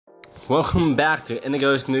welcome back to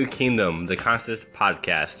Indigo's New Kingdom, the Conscious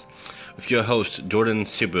Podcast, with your host, Jordan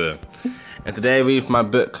Super. And today I read from my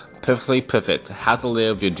book, Perfectly Perfect, How to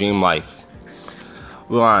Live Your Dream Life.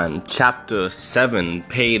 We're on chapter 7,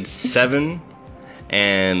 page 7,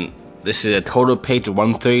 and this is a total page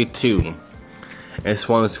 132. And this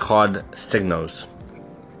one is called Signals.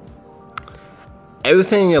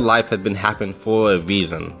 Everything in your life has been happening for a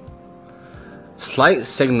reason. Slight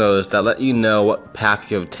signals that let you know what path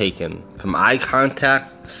you have taken, from eye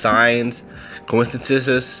contact, signs,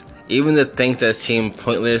 coincidences, even the things that seem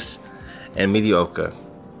pointless and mediocre.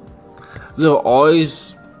 There will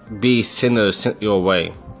always be signals sent your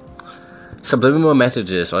way. Subliminal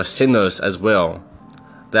messages are signals as well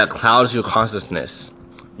that clouds your consciousness.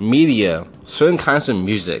 Media, certain kinds of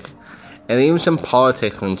music, and even some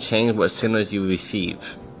politics can change what signals you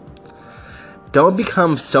receive. Don't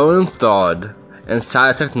become so enthralled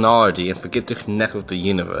inside technology and forget to connect with the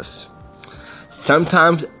universe.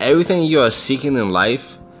 Sometimes everything you are seeking in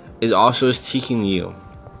life is also seeking you.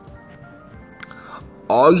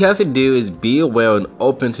 All you have to do is be aware and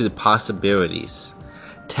open to the possibilities.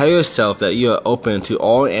 Tell yourself that you are open to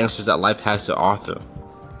all answers that life has to offer.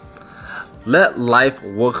 Let life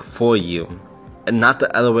work for you and not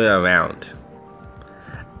the other way around.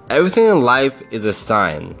 Everything in life is a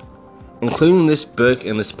sign, including this book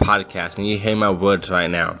and this podcast, and you hear my words right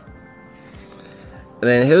now. And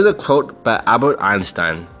then here's a quote by Albert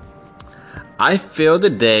Einstein. I fear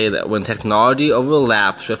the day that when technology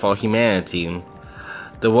overlaps with our humanity,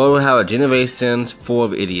 the world will have a generation full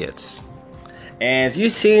of idiots. And if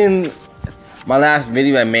you've seen my last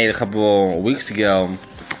video I made a couple weeks ago,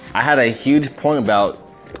 I had a huge point about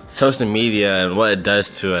social media and what it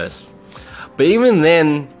does to us. But even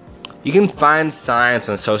then, you can find signs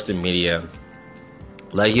on social media.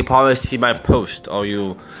 Like you probably see my post, or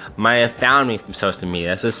you might have found me from social media.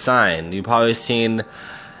 That's a sign. You've probably seen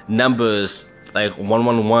numbers like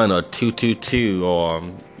 111 or 222 or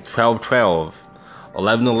 1212,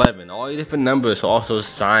 1111. All these different numbers are also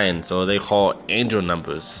signs, or they call angel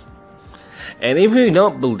numbers. And even if you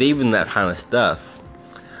don't believe in that kind of stuff,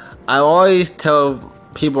 I always tell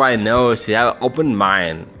people I know to have an open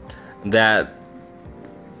mind that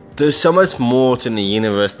there's so much more to the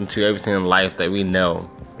universe and to everything in life that we know.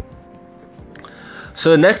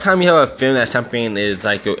 So the next time you have a feeling that something is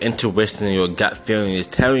like your intuition or your gut feeling is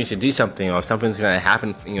telling you to do something, or something's going to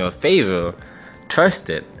happen in your favor, trust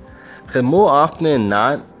it. Because more often than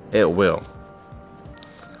not, it will.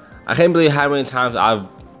 I can't believe how many times I've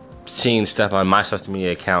seen stuff on my social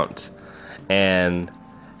media account and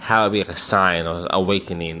how it'd be like a sign or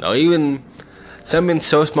awakening, or even something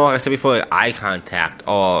so small, like I said before, like eye contact,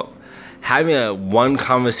 or having one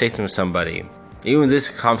conversation with somebody. Even this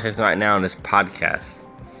conversation right now on this podcast.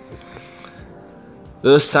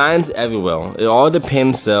 There's signs everywhere. It all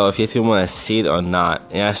depends, though, if you want to see it or not,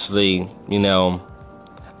 and actually,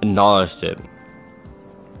 acknowledge it.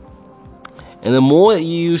 And the more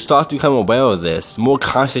you start to become aware of this, the more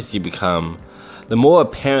conscious you become, the more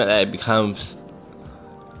apparent that it becomes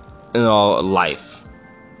in our life.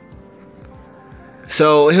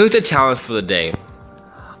 So here's the challenge for the day.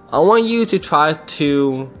 I want you to try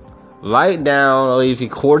to write down or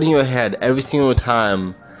record in your head every single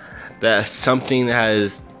time that something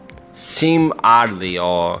has seemed oddly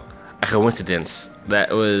or a coincidence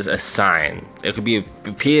that was a sign. It could be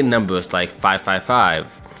repeated numbers like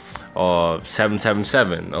 555 or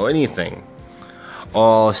 777 or anything.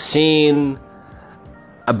 Or seeing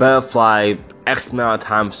a butterfly X amount of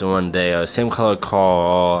times in one day, or same color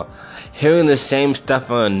car, or hearing the same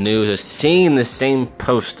stuff on the news, or seeing the same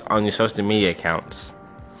post on your social media accounts.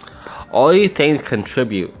 All these things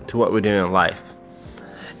contribute to what we're doing in life.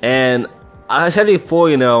 And as I said before,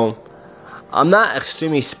 I'm not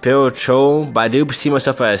extremely spiritual, but I do see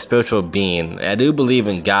myself as a spiritual being. And I do believe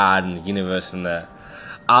in God and the universe and the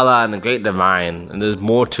Allah and the great divine, and there's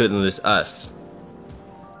more to it than just us.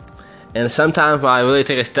 And sometimes when I really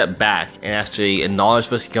take a step back and actually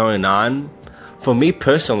acknowledge what's going on, for me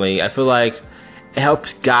personally, I feel like it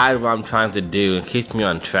helps guide what I'm trying to do and keeps me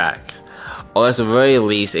on track. Or at the very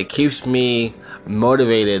least, it keeps me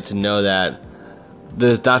motivated to know that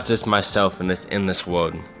there's not just myself in this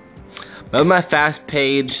world. That's my fast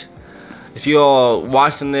page. If you're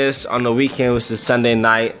watching this on the weekend, which is Sunday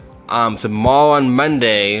night, tomorrow on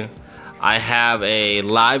Monday, I have a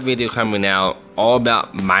live video coming out all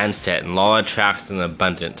about mindset and law of attraction and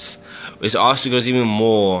abundance, which also goes even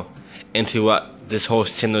more into what this whole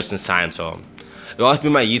signals and signs are. It'll also be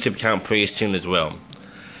my YouTube account pretty soon as well.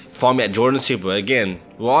 Follow me at Jordan Super. Again,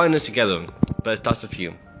 we're all in this together, but it starts with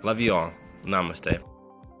you. Love you all. Namaste.